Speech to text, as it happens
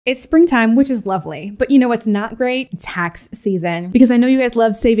It's springtime, which is lovely, but you know what's not great? Tax season. Because I know you guys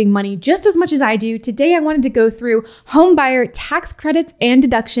love saving money just as much as I do. Today, I wanted to go through home buyer tax credits and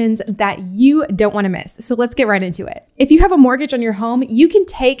deductions that you don't want to miss. So let's get right into it. If you have a mortgage on your home, you can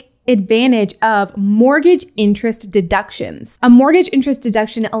take advantage of mortgage interest deductions. A mortgage interest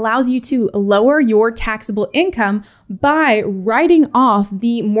deduction allows you to lower your taxable income by writing off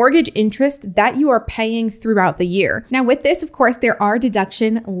the mortgage interest that you are paying throughout the year. Now, with this, of course, there are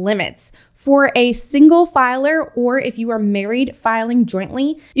deduction limits. For a single filer, or if you are married filing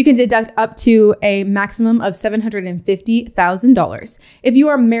jointly, you can deduct up to a maximum of $750,000. If you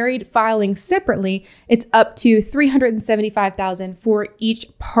are married filing separately, it's up to $375,000 for each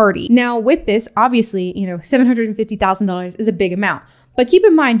party. Now, with this, obviously, $750,000 is a big amount. But keep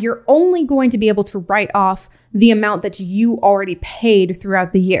in mind, you're only going to be able to write off the amount that you already paid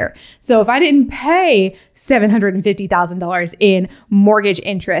throughout the year. So if I didn't pay $750,000 in mortgage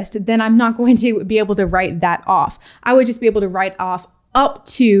interest, then I'm not going to be able to write that off. I would just be able to write off up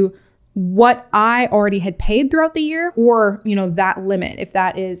to what I already had paid throughout the year, or, that limit, if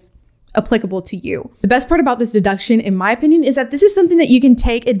that is applicable to you. The best part about this deduction, in my opinion, is that this is something that you can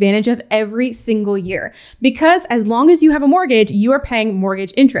take advantage of every single year, because as long as you have a mortgage, you are paying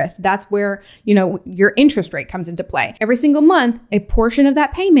mortgage interest. That's where, your interest rate comes into play. Every single month, a portion of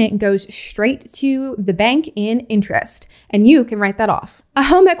that payment goes straight to the bank in interest, and you can write that off. A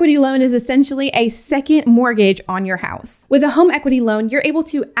home equity loan is essentially a second mortgage on your house. With a home equity loan, you're able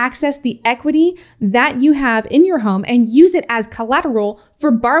to access the equity that you have in your home and use it as collateral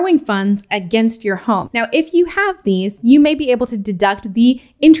for borrowing funds against your home. Now, if you have these, you may be able to deduct the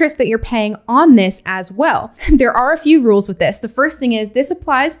interest that you're paying on this as well. There are a few rules with this. The first thing is this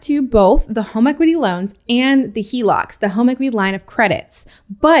applies to both the home equity loans and the HELOCs, the home equity line of credits.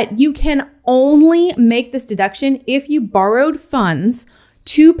 But you can only make this deduction if you borrowed funds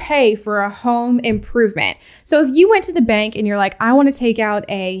to pay for a home improvement. So if you went to the bank and you're like, I want to take out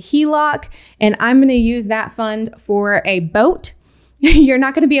a HELOC and I'm going to use that fund for a boat, you're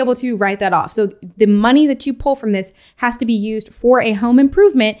not going to be able to write that off. So the money that you pull from this has to be used for a home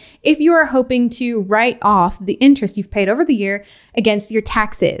improvement if you are hoping to write off the interest you've paid over the year against your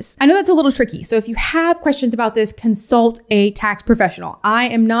taxes. I know that's a little tricky. So if you have questions about this, consult a tax professional. I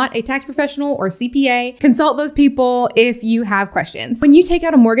am not a tax professional or CPA. Consult those people if you have questions. When you take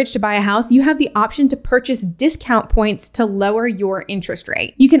out a mortgage to buy a house, you have the option to purchase discount points to lower your interest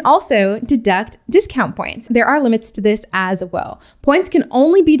rate. You can also deduct discount points. There are limits to this as well. Points can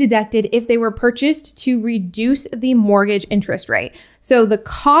only be deducted if they were purchased to reduce the mortgage interest rate. So the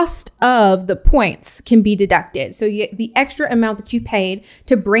cost of the points can be deducted. So the extra amount that you paid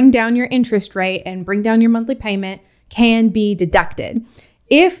to bring down your interest rate and bring down your monthly payment can be deducted.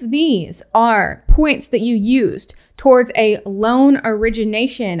 If these are points that you used towards a loan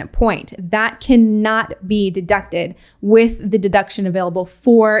origination point, that cannot be deducted with the deduction available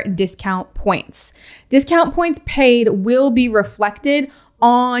for discount points. Discount points paid will be reflected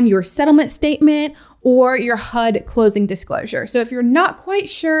on your settlement statement or your HUD closing disclosure. So if you're not quite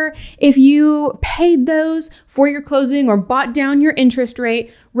sure if you paid those for your closing or bought down your interest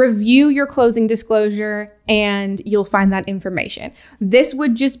rate, review your closing disclosure and you'll find that information. This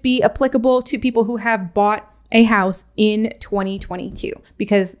would just be applicable to people who have bought a house in 2022,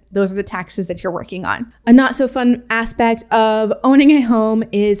 because those are the taxes that you're working on. A not so fun aspect of owning a home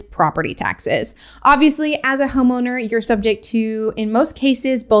is property taxes. Obviously, as a homeowner, you're subject to, in most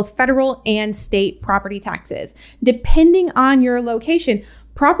cases, both federal and state property taxes. Depending on your location,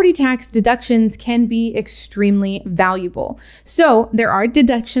 property tax deductions can be extremely valuable. So there are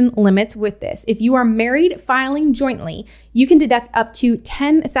deduction limits with this. If you are married filing jointly, you can deduct up to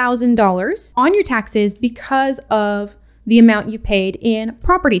 $10,000 on your taxes because of the amount you paid in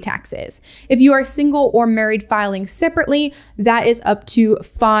property taxes. If you are single or married filing separately, that is up to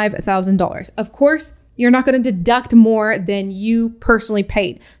 $5,000. Of course, you're not going to deduct more than you personally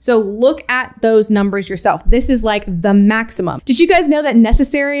paid. So look at those numbers yourself. This is like the maximum. Did you guys know that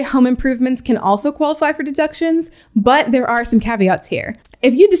necessary home improvements can also qualify for deductions? But there are some caveats here.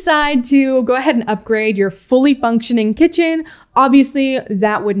 If you decide to go ahead and upgrade your fully functioning kitchen, obviously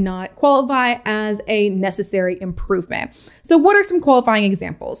that would not qualify as a necessary improvement. So what are some qualifying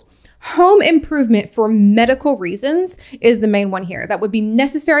examples? Home improvement for medical reasons is the main one here. That would be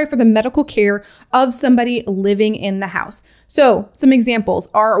necessary for the medical care of somebody living in the house. So some examples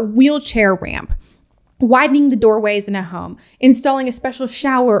are wheelchair ramp, widening the doorways in a home, installing a special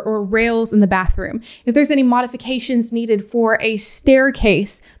shower or rails in the bathroom, if there's any modifications needed for a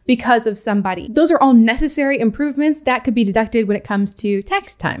staircase because of somebody. Those are all necessary improvements that could be deducted when it comes to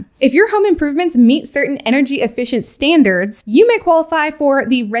tax time. If your home improvements meet certain energy efficient standards, you may qualify for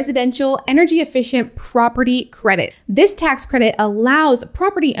the Residential Energy Efficient Property Credit. This tax credit allows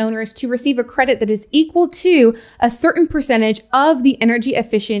property owners to receive a credit that is equal to a certain percentage of the energy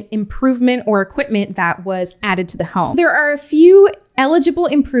efficient improvement or equipment that was added to the home. There are a few eligible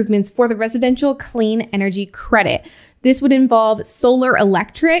improvements for the Residential Clean Energy Credit. This would involve solar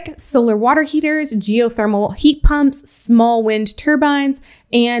electric, solar water heaters, geothermal heat pumps, small wind turbines,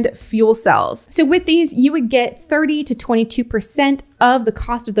 and fuel cells. So with these, you would get 30 to 22% of the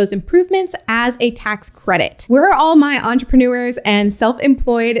cost of those improvements as a tax credit. Where are all my entrepreneurs and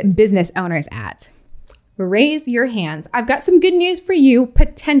self-employed business owners at? Raise your hands. I've got some good news for you,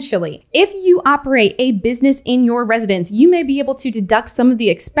 potentially. If you operate a business in your residence, you may be able to deduct some of the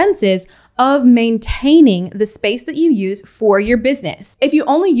expenses of maintaining the space that you use for your business. If you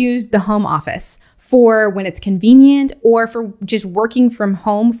only use the home office for when it's convenient or for just working from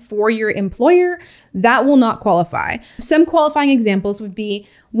home for your employer, that will not qualify. Some qualifying examples would be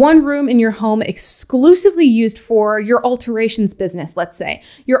one room in your home exclusively used for your alterations business, let's say.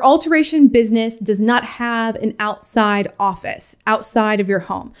 Your alteration business does not have an outside office outside of your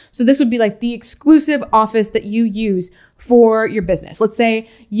home. So this would be like the exclusive office that you use for your business. Let's say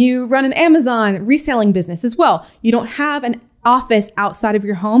you run an Amazon reselling business as well. You don't have an office outside of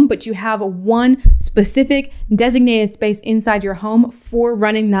your home, but you have one specific designated space inside your home for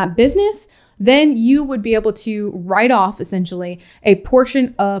running that business, then you would be able to write off essentially a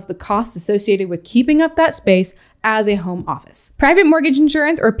portion of the costs associated with keeping up that space as a home office. Private mortgage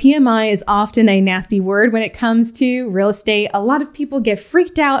insurance, or PMI, is often a nasty word when it comes to real estate. A lot of people get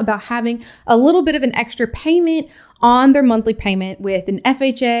freaked out about having a little bit of an extra payment on their monthly payment with an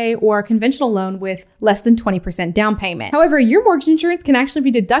FHA or a conventional loan with less than 20% down payment. However, your mortgage insurance can actually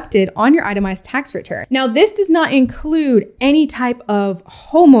be deducted on your itemized tax return. Now, this does not include any type of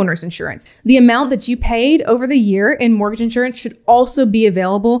homeowner's insurance. The amount that you paid over the year in mortgage insurance should also be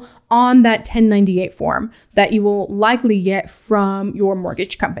available on that 1098 form that you will likely get from your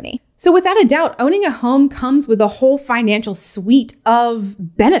mortgage company. So without a doubt, owning a home comes with a whole financial suite of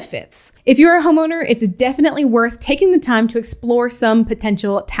benefits. If you're a homeowner, it's definitely worth taking the time to explore some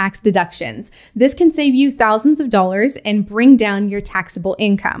potential tax deductions. This can save you thousands of dollars and bring down your taxable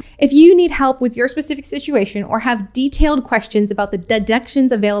income. If you need help with your specific situation or have detailed questions about the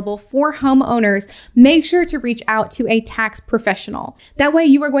deductions available for homeowners, make sure to reach out to a tax professional. That way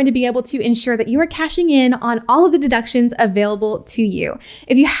you are going to be able to ensure that you are cashing in on all of the deductions available to you.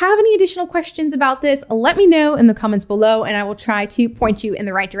 If you have any additional questions about this, let me know in the comments below and I will try to point you in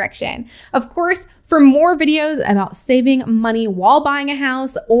the right direction. Of course, for more videos about saving money while buying a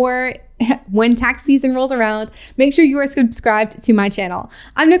house or when tax season rolls around, make sure you are subscribed to my channel.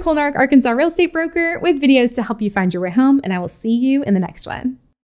 I'm Nicole, Arkansas real estate broker, with videos to help you find your way home, and I will see you in the next one.